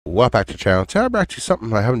Welcome back to the channel. Today I'm back to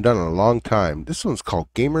something I haven't done in a long time. This one's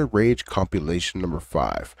called Gamer Rage Compilation number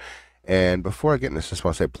 5. And before I get into this, I just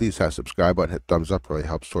want to say please hit that subscribe button, hit thumbs up, really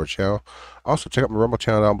helps to our channel. Also check out my Rumble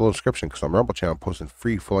channel down below in the description, because on my Rumble channel I'm posting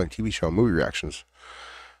free full-length TV show and movie reactions.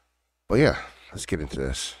 But yeah, let's get into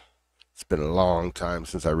this. It's been a long time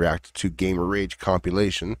since I reacted to Gamer Rage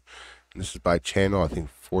Compilation. And this is by channel, I think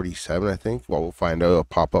 47, I think. Well, we'll find out. It'll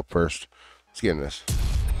pop up first. Let's get into this.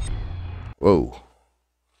 Whoa.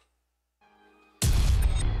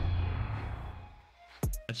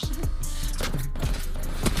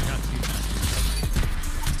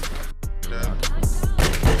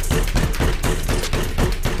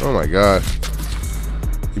 Oh my god.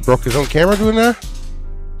 He broke his own camera doing that?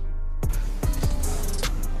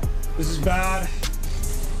 This is bad.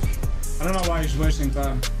 I don't know why he's wasting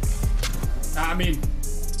time. I mean,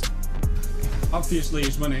 obviously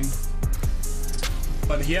he's winning,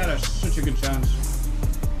 but he had such a good chance.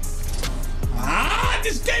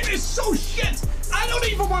 This game is so shit! I don't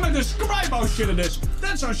even want to describe how shit it is.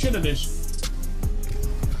 That's how shit it is.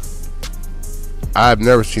 I've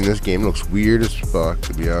never seen this game. It looks weird as fuck,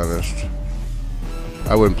 to be honest.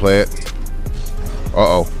 I wouldn't play it.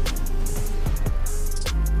 Uh-oh.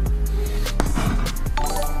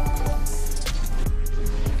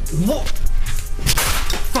 What?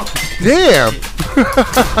 Fuck you. Damn!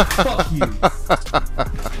 Fuck you.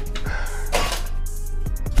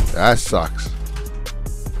 That sucks.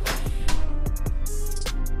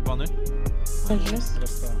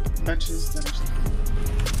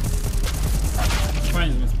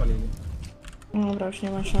 Fajnie mnie spalili. Dobra, już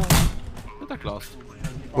nie ma szans. No tak los.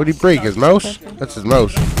 What did he break? His mouse? That's his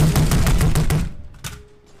mouse.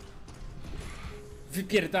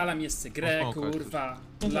 Wypierdala mnie z grę, kurwa.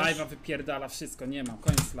 Live'a wypierdala wszystko, nie mam.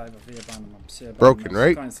 Koniec live'a, wyjebany mam. Przyjebany Broken, mam.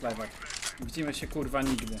 right? Koniec live'a. Widzimy się kurwa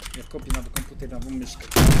nigdy. Jak kupię nowy komputer, nową myszkę,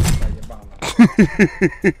 kurwa jebana.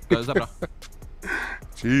 Dobra.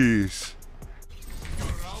 Jeez.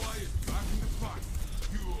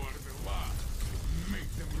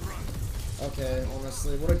 Okay,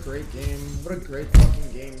 honestly, what a great game. What a great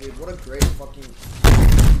fucking game, dude. What a great fucking...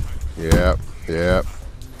 Yep, yep.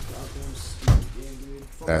 Goddamn stupid game,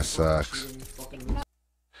 dude. That sucks.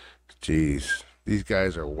 Jeez. These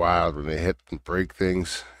guys are wild when they hit and break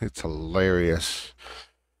things. It's hilarious.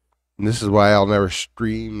 And this is why I'll never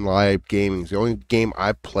stream live gaming. The only game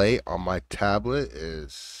I play on my tablet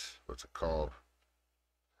is... what's it called?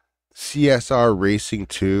 CSR Racing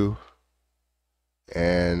 2.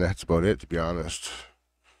 And that's about it, to be honest.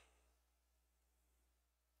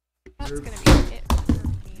 That's gonna be it for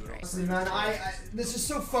me right Honestly, man, this is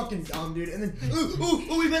so fucking dumb, dude. And then,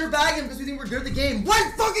 ooh, we better bag him because we think we're good at the game. One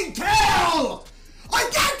fucking kill! I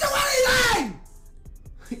can't do anything!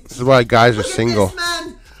 This is why guys are Look at single. this,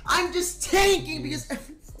 man. I'm just tanking because...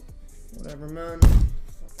 Whatever, man.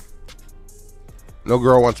 No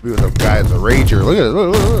girl wants to be with a guy that's a rager. Look at it.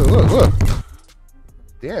 Look.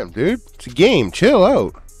 Damn, dude. It's a game. Chill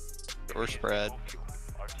out. Or spread.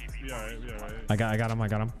 I got him.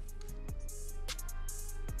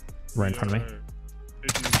 Right in front of me.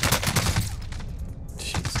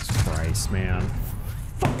 Jesus Christ, man.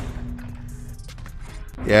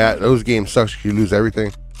 Yeah, those games sucks. You lose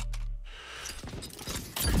everything.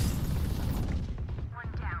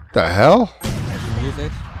 The hell?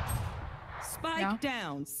 Spike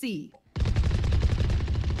down, C.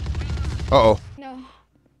 Uh-oh. No.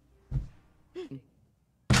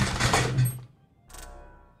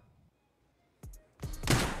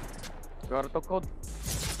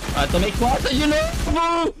 Ah, tomei 4 de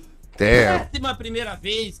novo! Damn. Décima primeira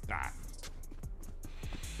vez, cara.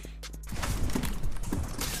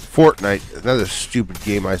 Fortnite, another stupid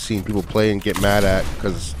game I've seen people play and get mad at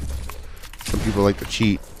because some people like to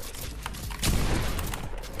cheat.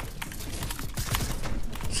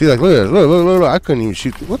 See, like, look at this. Look. I couldn't even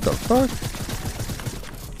shoot. What the fuck?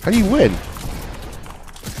 How do you win?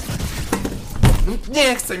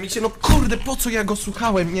 Nie chce mi się, no kurde, po co ja go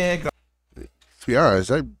słuchałem, nie gra. To be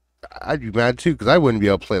honest, I'd be mad too because I wouldn't be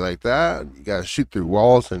able to play like that. You gotta shoot through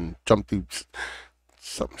walls and jump through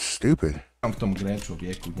something stupid. Mam w tą grę,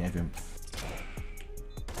 człowieku, nie wiem.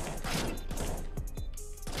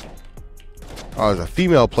 Oh, there's a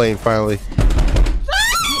female playing finally.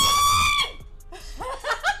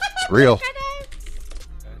 It's real.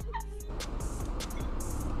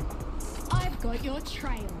 I've got your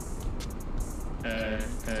trail.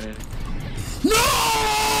 No!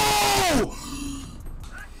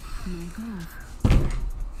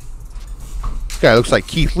 This guy looks like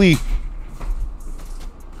Keith Lee.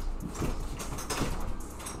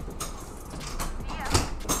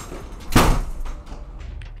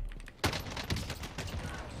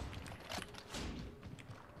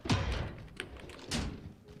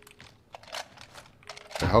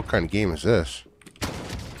 hell kind of game is this?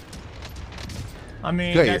 I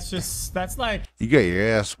mean, Yeah, that's like. You got your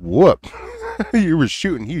ass whooped. You were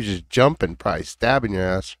shooting, he was just jumping, probably stabbing your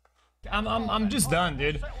ass. I'm just done,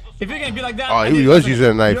 dude. If you're gonna be like that, Oh, he was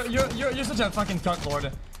using a knife. You're such a fucking cucklord.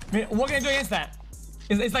 I mean, what can I do against that?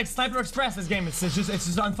 It's like Sniper Express. This game. It's just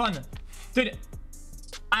unfun, dude.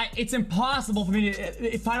 It's impossible for me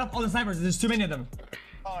to fight off all the snipers. There's too many of them.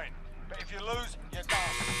 Fine, but if you lose, you're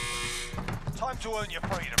done. Time to earn your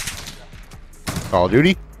freedom. Call of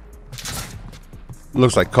Duty?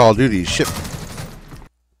 Looks like Call of Duty ship.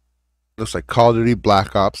 Looks like Call of Duty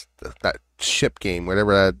Black Ops, that ship game,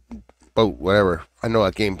 whatever that boat, whatever. I know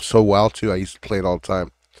that game so well too. I used to play it all the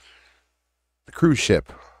time. The cruise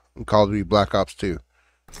ship in Call of Duty Black Ops 2.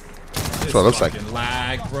 That's what it looks like.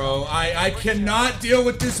 Lag, bro. I cannot deal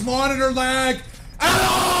with this monitor lag at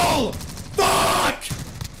all. Fuck!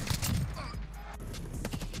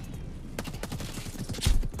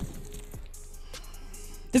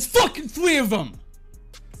 There's fucking 3 of them.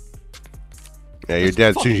 Yeah, you're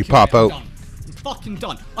dead as soon as you pop out. I'm fucking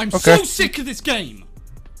done. I'm Okay. so sick of this game.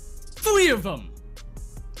 3 of them.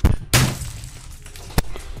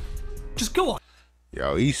 Just go on.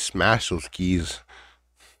 Yo, he smashed those keys.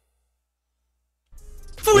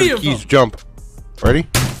 3 of Keys them. jump. Ready?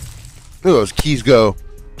 Look at those keys go.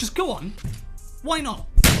 Just go on. Why not?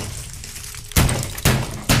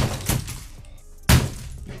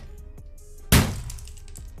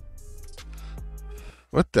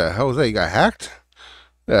 What the hell was that? You got hacked?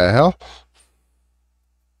 The hell?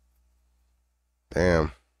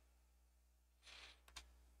 Damn.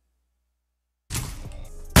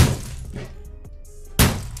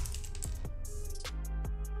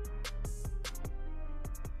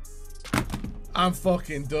 I'm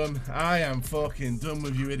fucking done. I am fucking done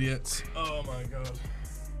with you idiots. Oh my god.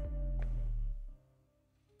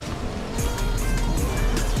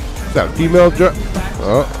 Is that a female dr-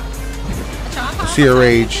 Oh. I see her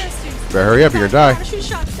rage. Better hurry up, you're gonna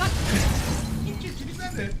die.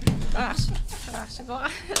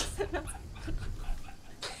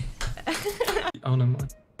 Oh no.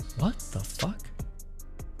 What the fuck?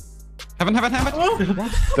 Heaven. What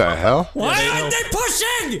the hell? Why aren't they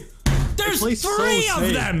pushing? There's 3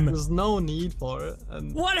 of them. There's no need for it.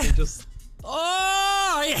 And What? they just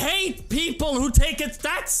Oh, I hate people who take it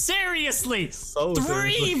that seriously. so 3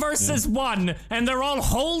 seriously. versus 1, and they're all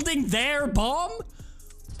holding their bomb.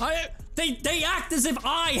 They act as if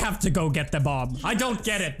I have to go get the bomb. I don't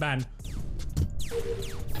get it, man.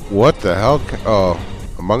 What the hell? Oh,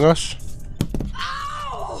 Among Us?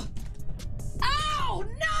 Ow! Ow!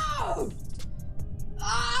 No!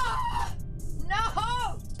 Ah!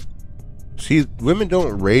 No! See, women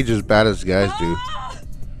don't rage as bad as guys do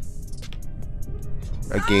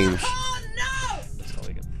at games. Oh no!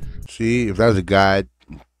 See, if that was a guy,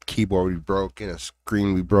 keyboard would be broken, a screen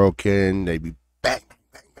would be broken, they'd be bang,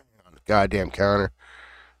 bang, bang on the goddamn counter.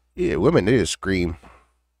 Yeah, women, they just scream.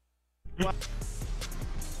 See?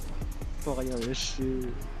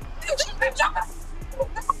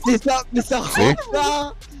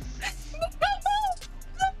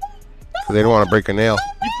 'Cause they don't want to break a nail.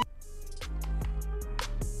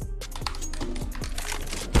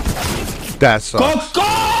 That sucks.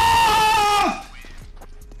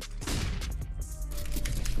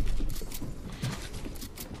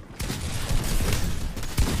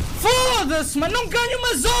 Foda-se, mas não ganho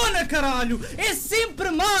uma zona, caralho! É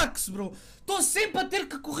sempre max, bro! Tô sempre a ter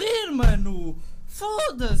que correr, mano!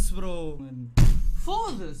 Foda-se, bro!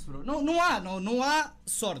 Foda-se, bro! Não há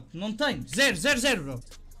sorte, não tem. 0, bro!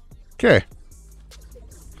 Okay.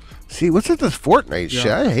 See, what's with this Fortnite shit?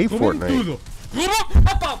 I hate Fortnite.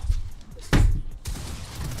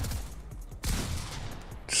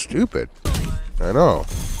 Stupid. I know.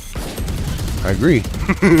 I agree.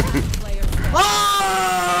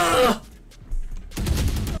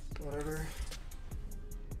 Whatever.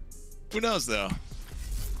 Who knows though?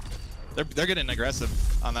 They're getting aggressive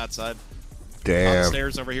on that side. On the Damn.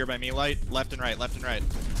 stairs over here by me, light, left and right.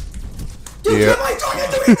 Dude, Yeah. get my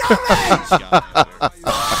fucking doing damage!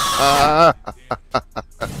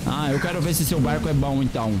 Ah, eu quero ver se seu barco é bom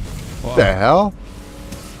então. What the hell?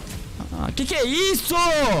 Ah, que é isso?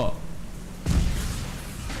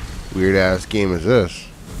 Weird ass game is this?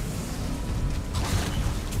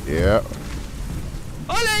 Yeah.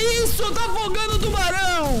 Olha isso, tá afogando o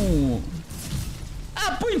tubarão!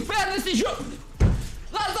 Ah, pro inferno esse jogo!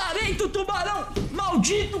 Lazarento, tubarão!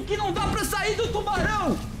 Maldito que não dá pra sair do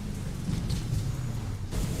tubarão!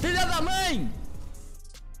 Filha da mãe!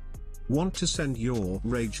 Want to send your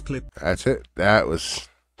rage clip? That's it. That was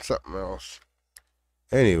something else.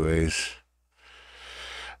 Anyways.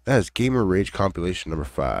 That is Gamer Rage compilation number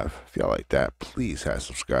 5. If y'all like that, please hit that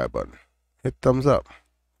subscribe button. Hit thumbs up.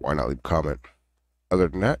 Why not leave a comment? Other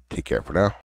than that, take care for now.